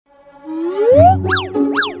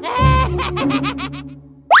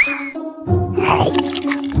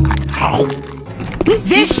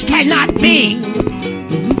This cannot be!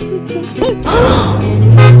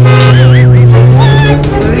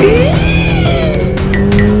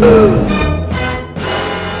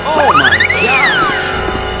 Oh my gosh!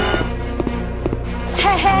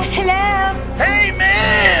 Hello? Hey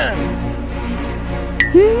man!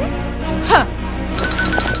 Huh.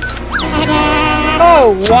 Oh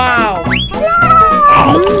wow!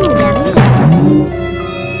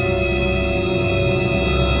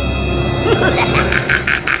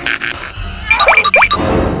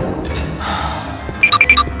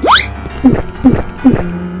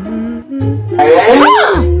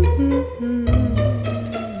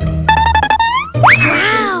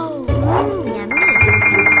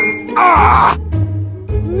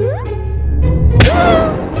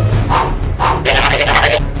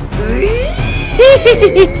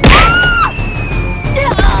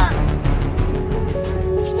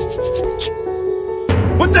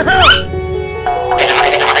 What the hell?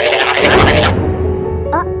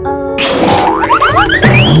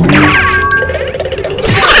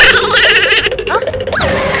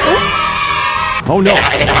 Oh no!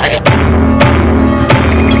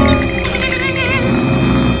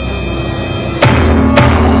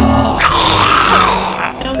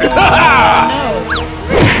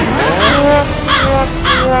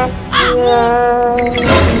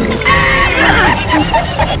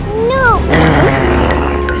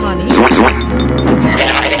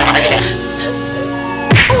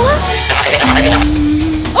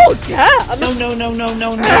 Oh, damn! No. Oh, no!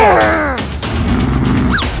 No!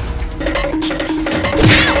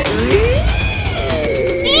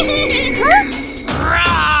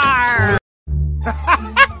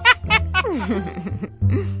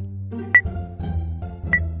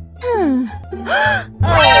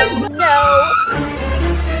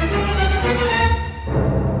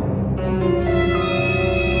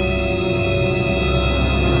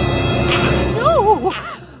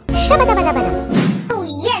 Oh,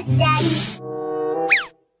 yes, Daddy!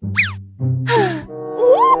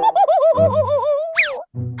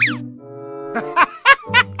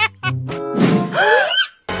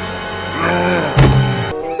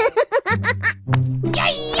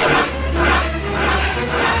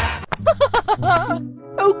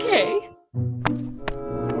 Okay.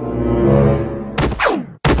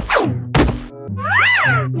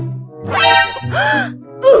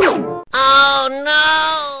 Oh,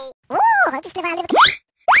 no!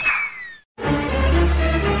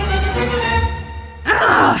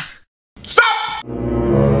 Stop!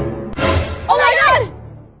 Oh my god!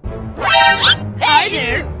 Hi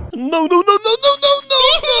there! No! No!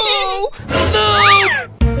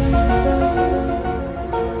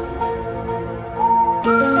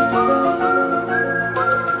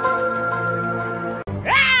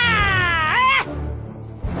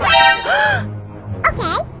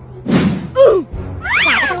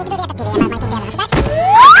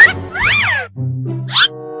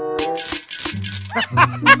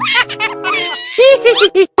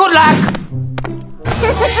 Good luck!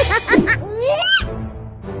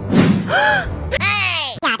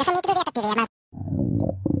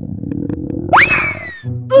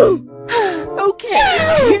 Okay,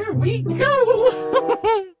 here we go!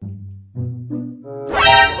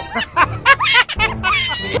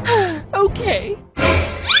 Okay.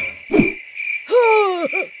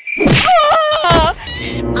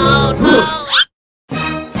 Oh, no!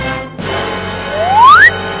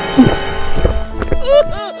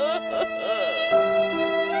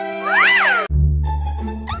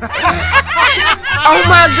 Oh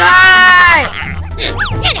my god!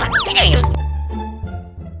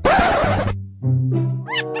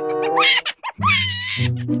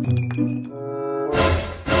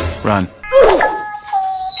 Run.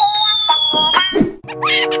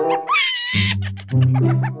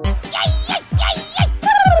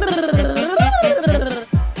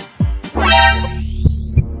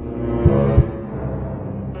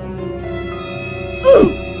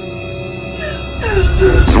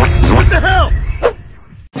 What the hell?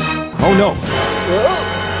 Oh no!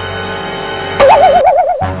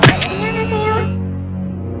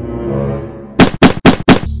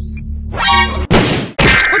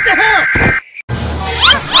 What the hell?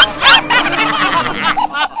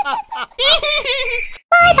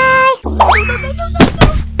 Bye-bye!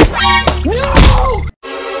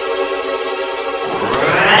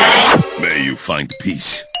 May you find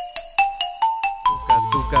peace.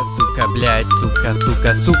 Сука, блядь, сука,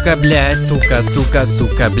 блядь, сука,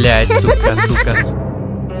 блядь, сука.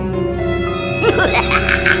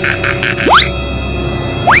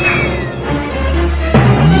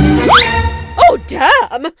 Oh,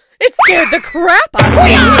 damn! It scared the crap out of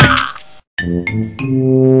me! Huh?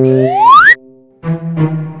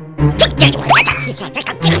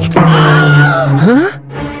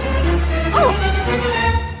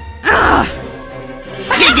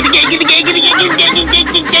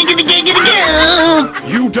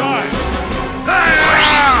 You die!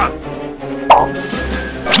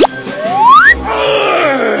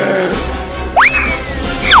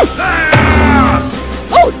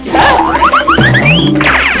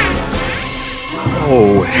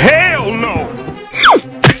 Oh, hell no!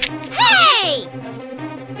 Hey!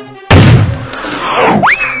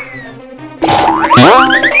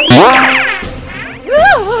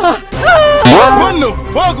 What the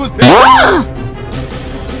fuck was that?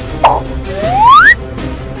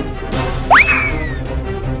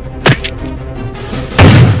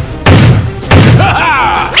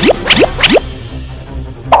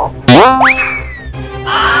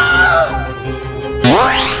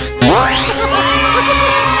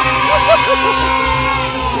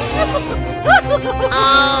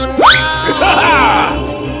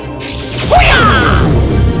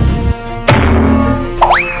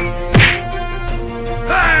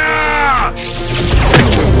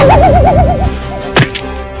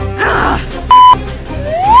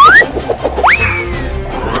 Oh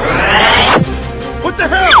no! What the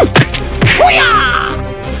hell?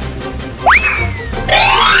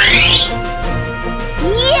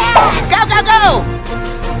 Yes! Go, go, go!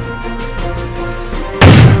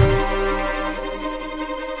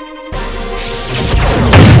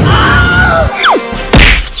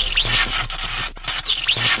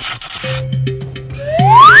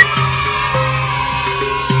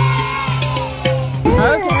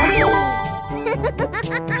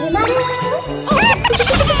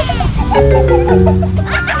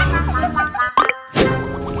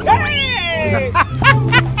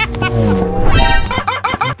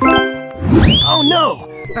 Oh no!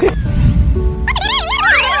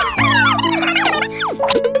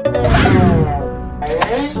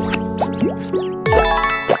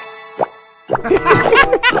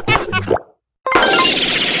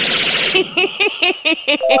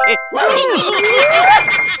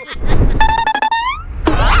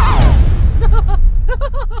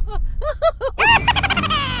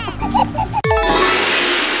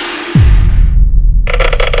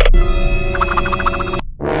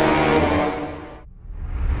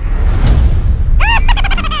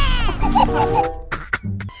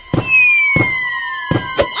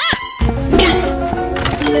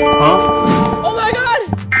 Oh my god!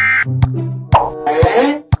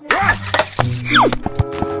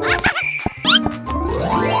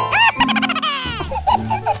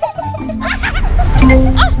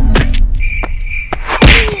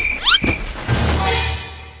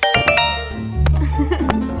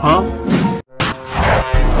 Huh?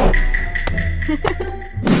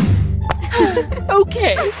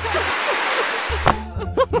 Okay.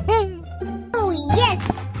 Oh, yes!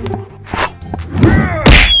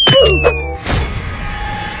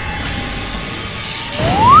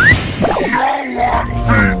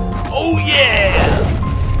 Oh yeah!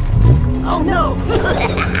 Oh no!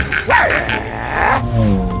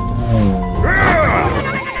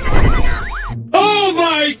 Oh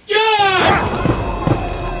my god!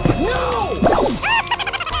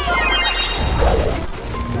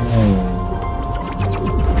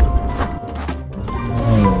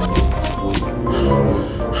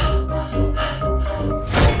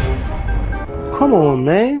 Come on,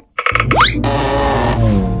 man.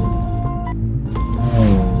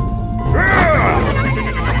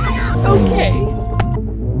 Okay.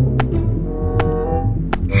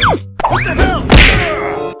 What the hell?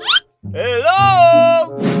 Hello?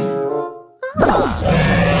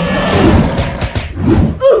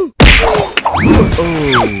 Oh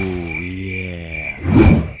yeah.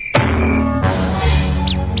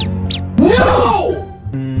 No!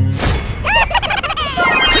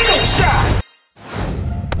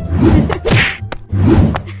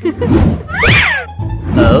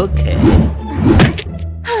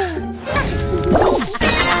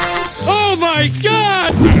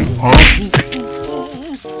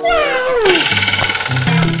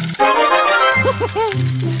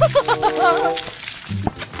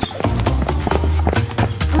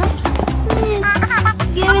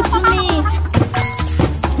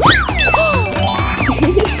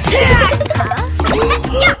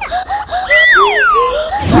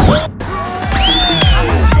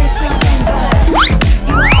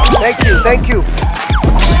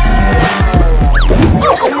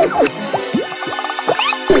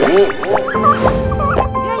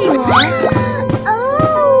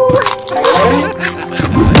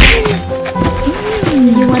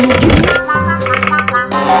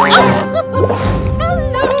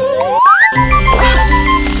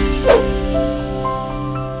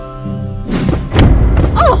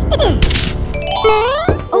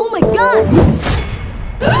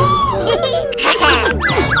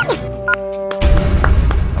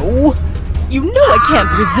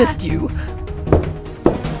 can't resist you.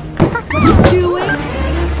 What you doing?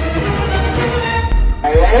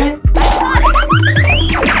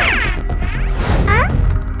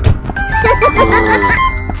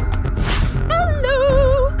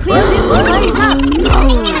 Hello! Clear this place up!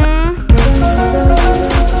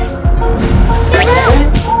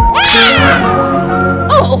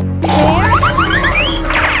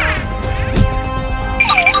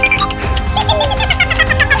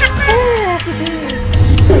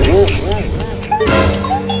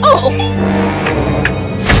 Oh!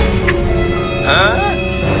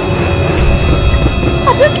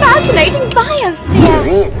 What a fascinating biosphere!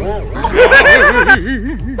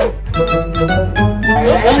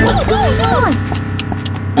 What's going on?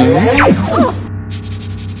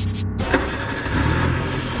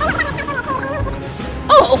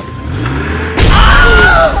 Oh!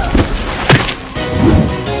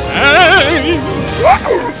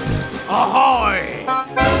 Ahoy!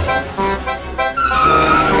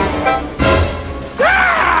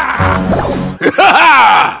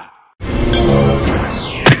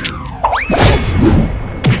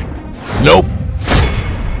 Nope.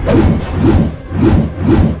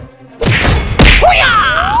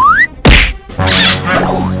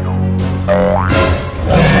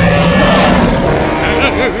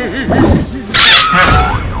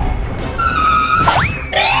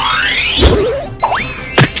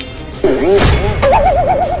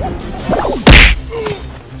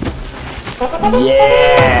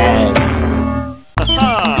 Yes!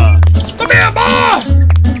 Come here, boy!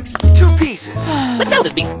 2 pieces. Let's sell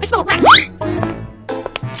this beef. I smell rat.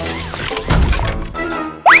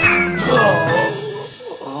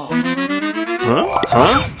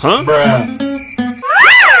 Huh? Bruh.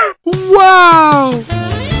 Wow!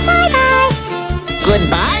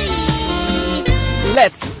 Goodbye.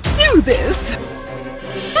 Let's do this!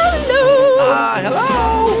 Hello! Hello?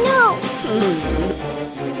 No.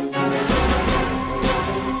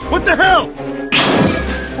 What the hell?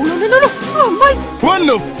 Oh, no! Oh, my... What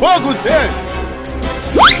the fuck was that?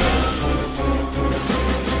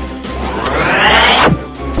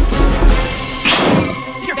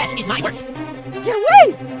 Your best is my worst. Get away!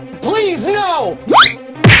 Please, no!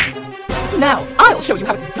 Now, I'll show you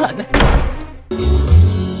how it's done.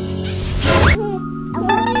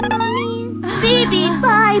 Baby,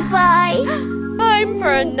 bye-bye. Time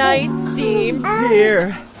for a nice steamed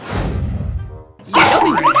beer.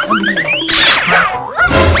 Yummy!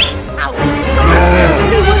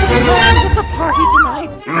 Everyone's loved at the party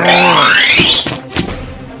tonight.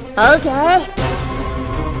 Okay.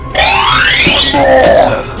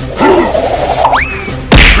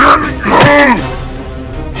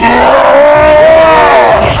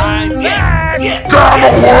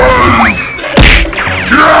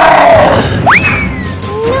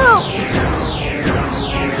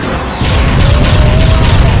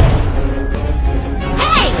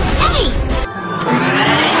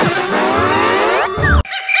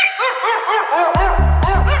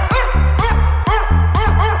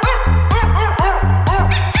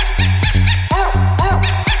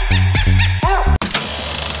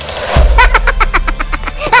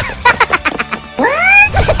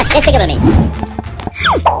 Let's take a look.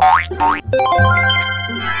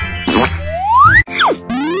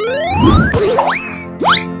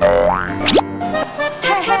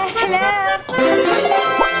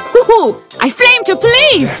 Hoo-hoo! I flame to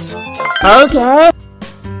please! Okay.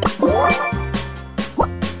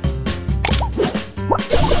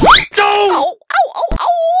 Ow! Ow!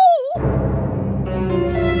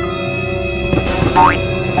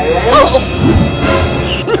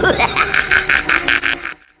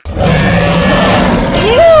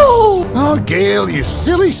 Oh, Gail, you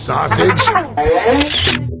silly sausage.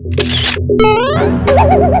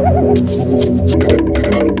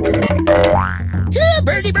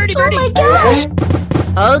 Birdie, birdie, birdie. Oh my gosh.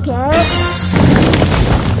 Okay.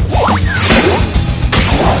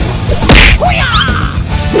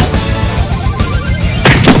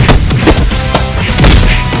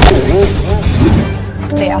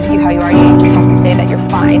 They ask you how you are, you just have to say that you're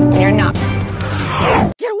fine when you're not.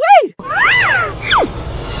 Get away!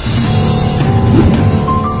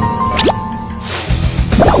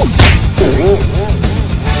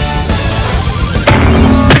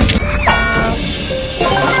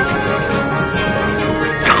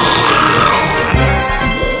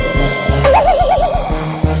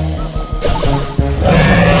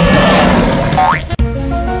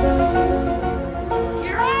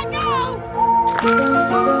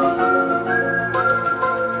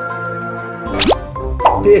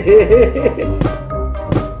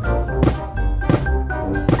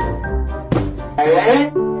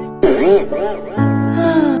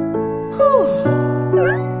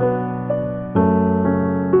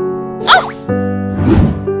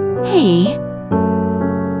 see.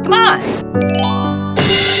 Come on.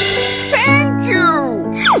 Thank you!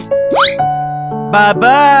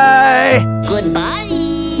 Bye-bye! Goodbye.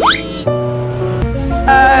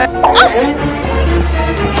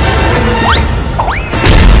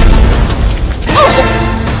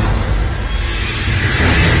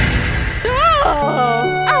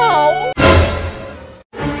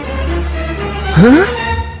 Huh?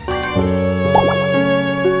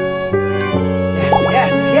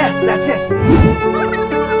 Yes, that's it.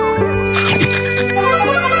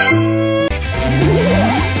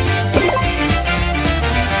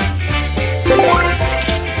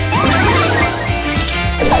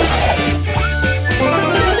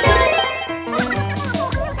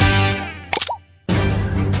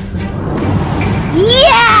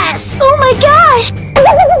 Yes! Oh my gosh!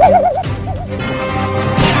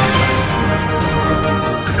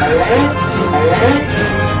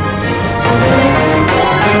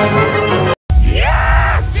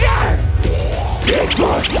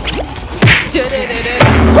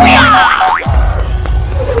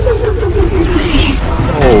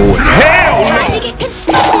 Oh, hell!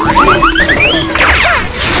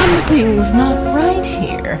 Something's not right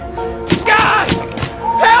here.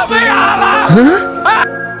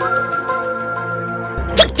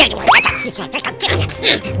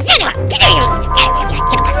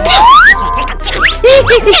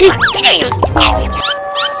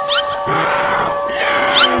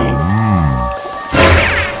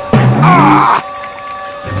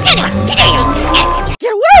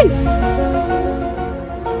 Get away!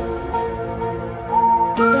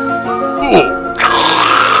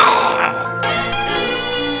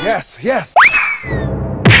 Yes, yes.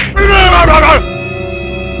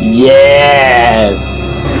 Yes!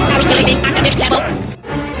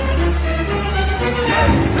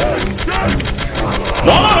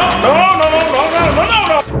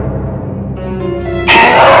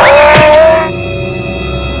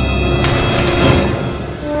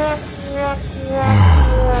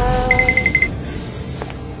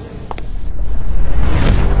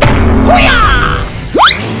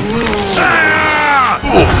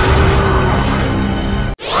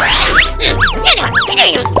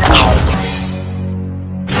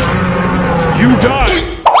 You die!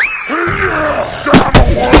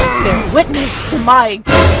 Bear witness to my...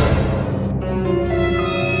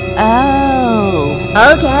 Oh.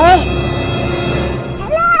 Okay.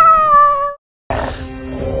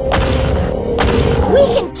 We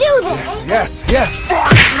can do this! Yes, yes.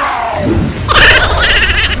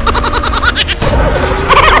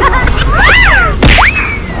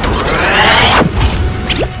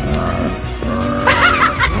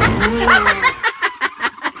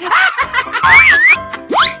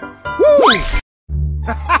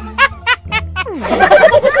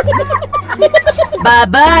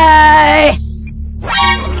 Bye-bye!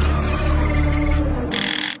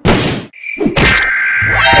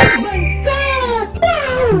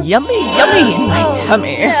 Yummy, yummy in my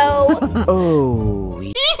tummy. No. Oh.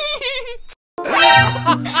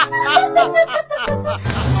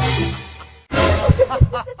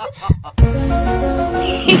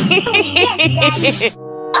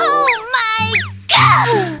 Oh my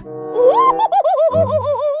god!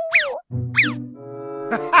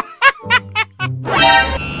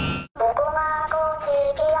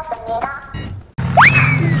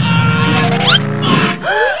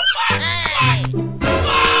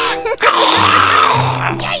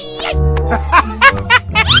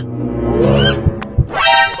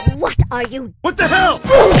 What are you? What the hell?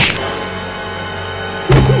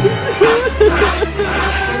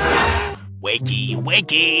 Wakey,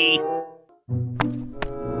 wakey.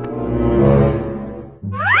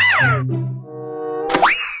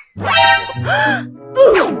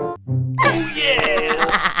 Oh yeah!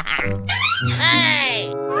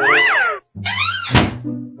 Hey!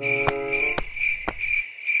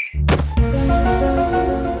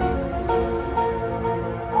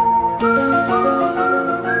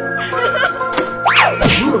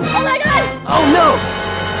 Oh my god! Oh no!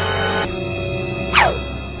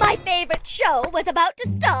 My favorite show was about to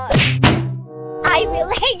start. I will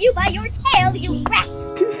hang you by your tail, you rat!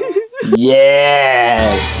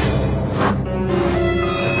 Yes!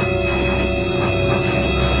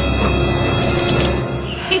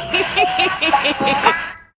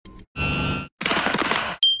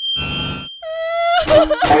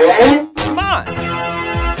 Come on!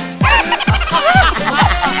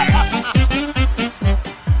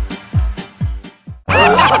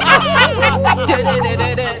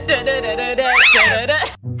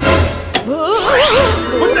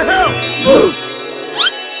 What the hell?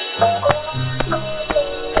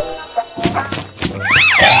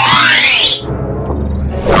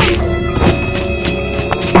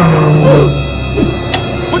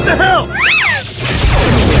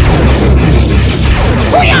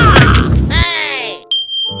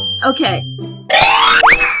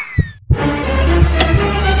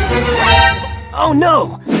 Oh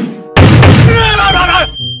no!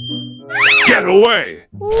 Get away!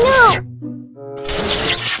 No!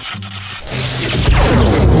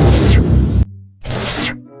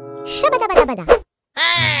 Shabadabadabada.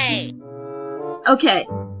 Hey! Okay.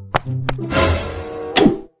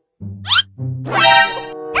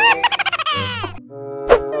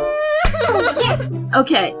 Oh, yes!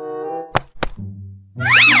 Okay.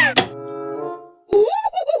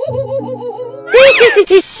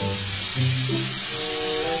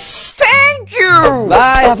 Thank you!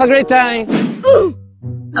 Bye, have a great time!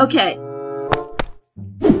 Okay.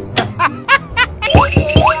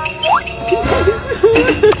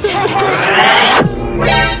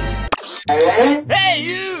 Hey,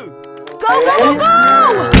 you! Go, go, go, go!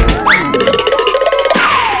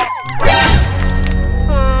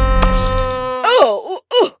 Oh!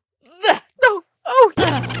 No! Oh!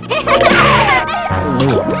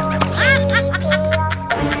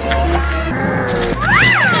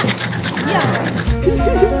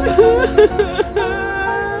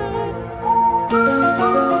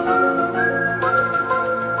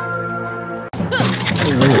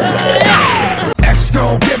 X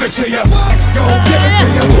gon' give it to ya. X gon' give it to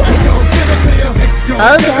ya. We gon' give it to ya. X gon'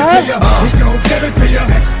 give it to ya. We gon' give it to ya.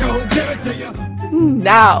 X gon' give it to ya.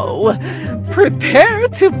 Now, prepare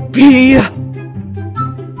to be.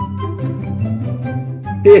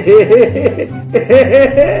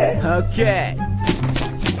 Okay.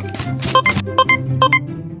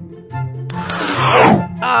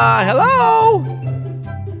 Hello?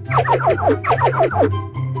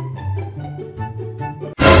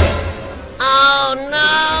 Oh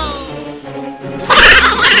no!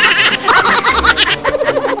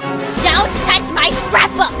 Don't touch my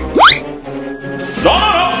scrapbook! No!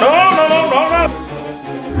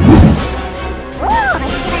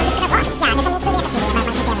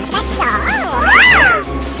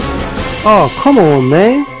 Oh, come on,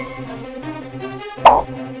 man.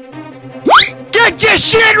 Get your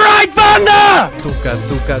shit right, Thunder! Сука,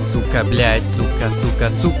 сука, сука, блядь, сука, сука,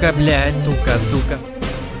 сука, блядь, сука, сука.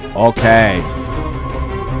 Okay.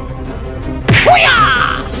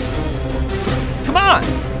 Come on!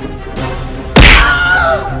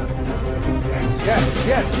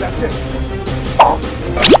 Yes, that's it.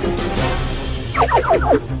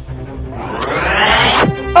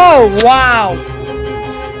 Oh, wow!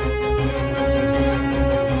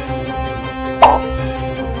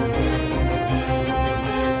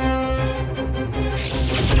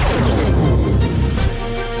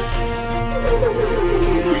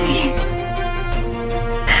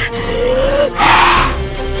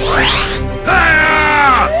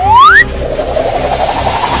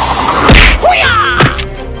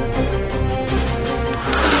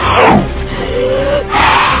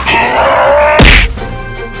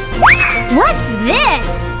 What's this?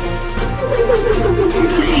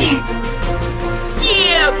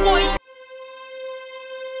 Yeah, boy!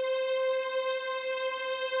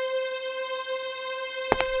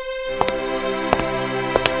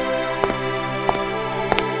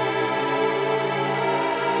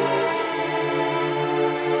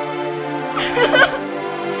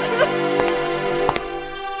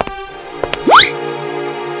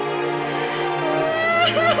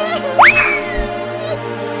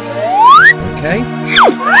 Okay.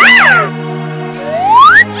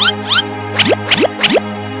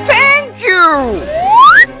 Thank you!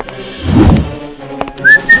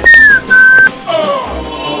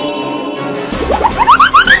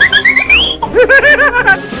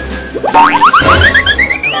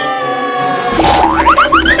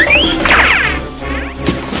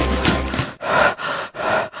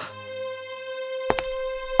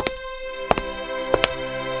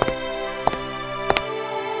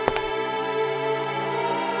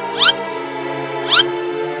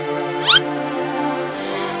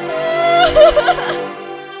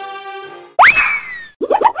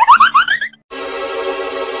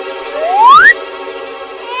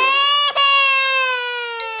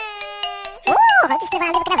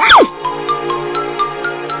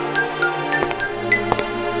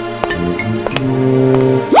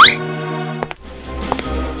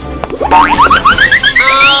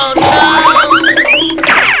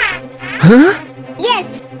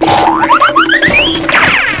 Yes!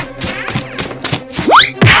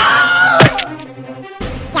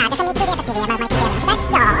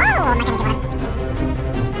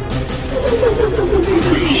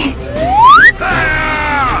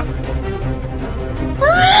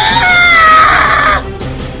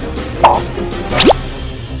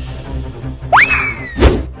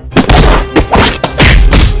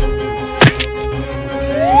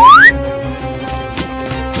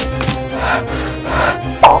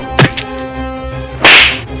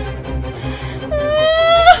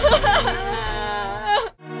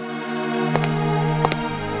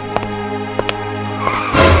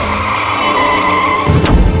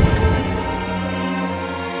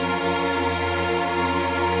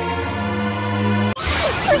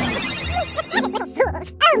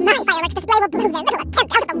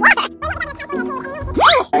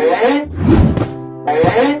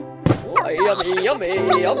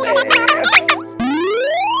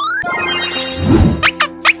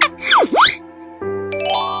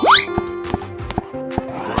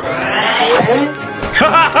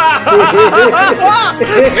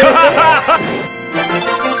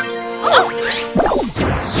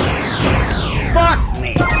 Fuck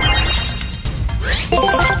me!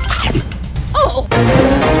 Oh!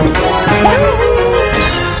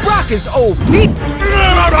 Brock is OP!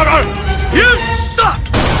 You suck!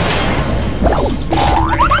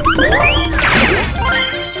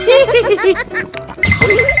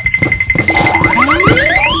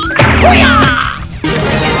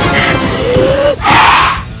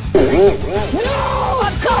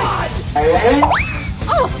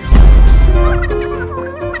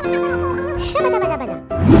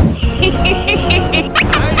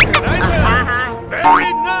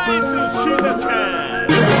 Very nice, Shida-chan!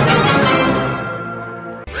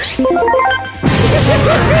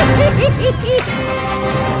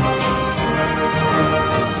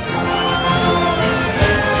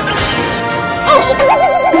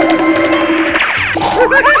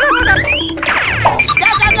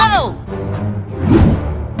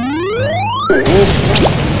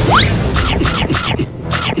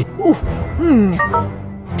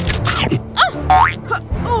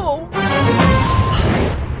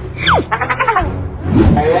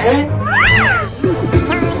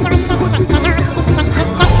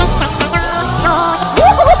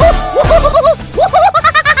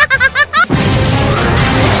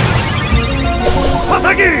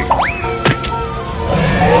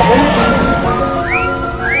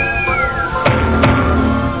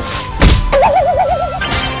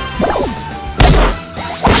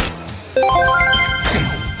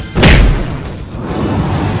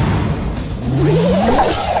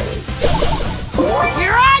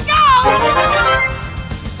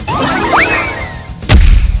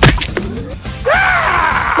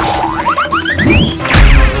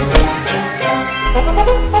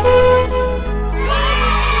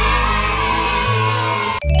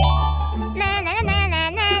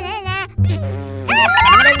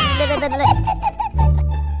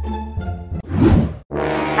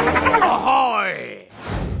 Ahoy!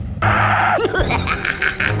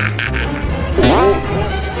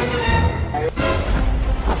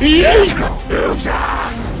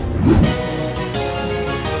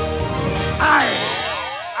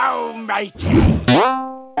 Almighty!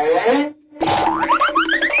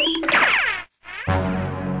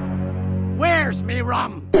 Where's me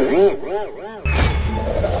rum?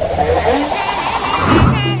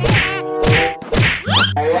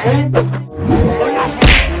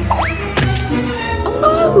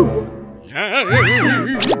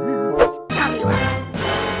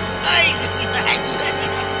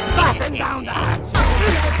 Batten down the hatch!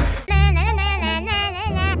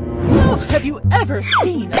 Oh, have you ever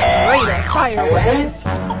seen a greater fireworks?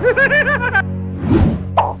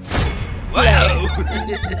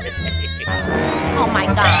 Oh my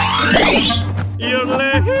god.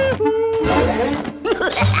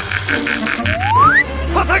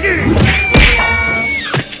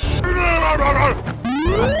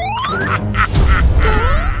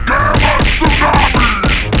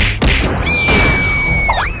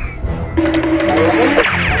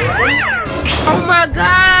 Oh my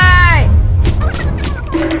god!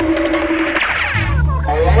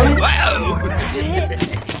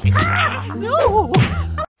 No!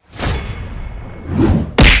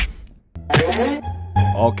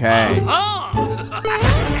 Okay.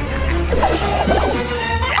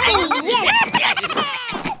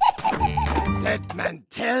 Dead man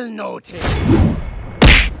tell no tales.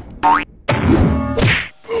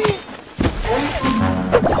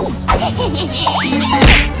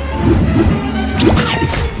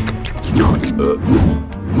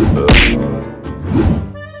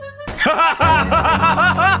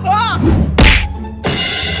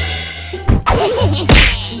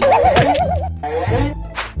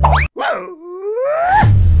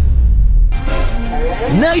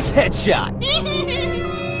 Nice headshot!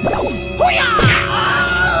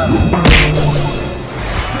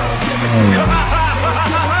 Hoo-yah!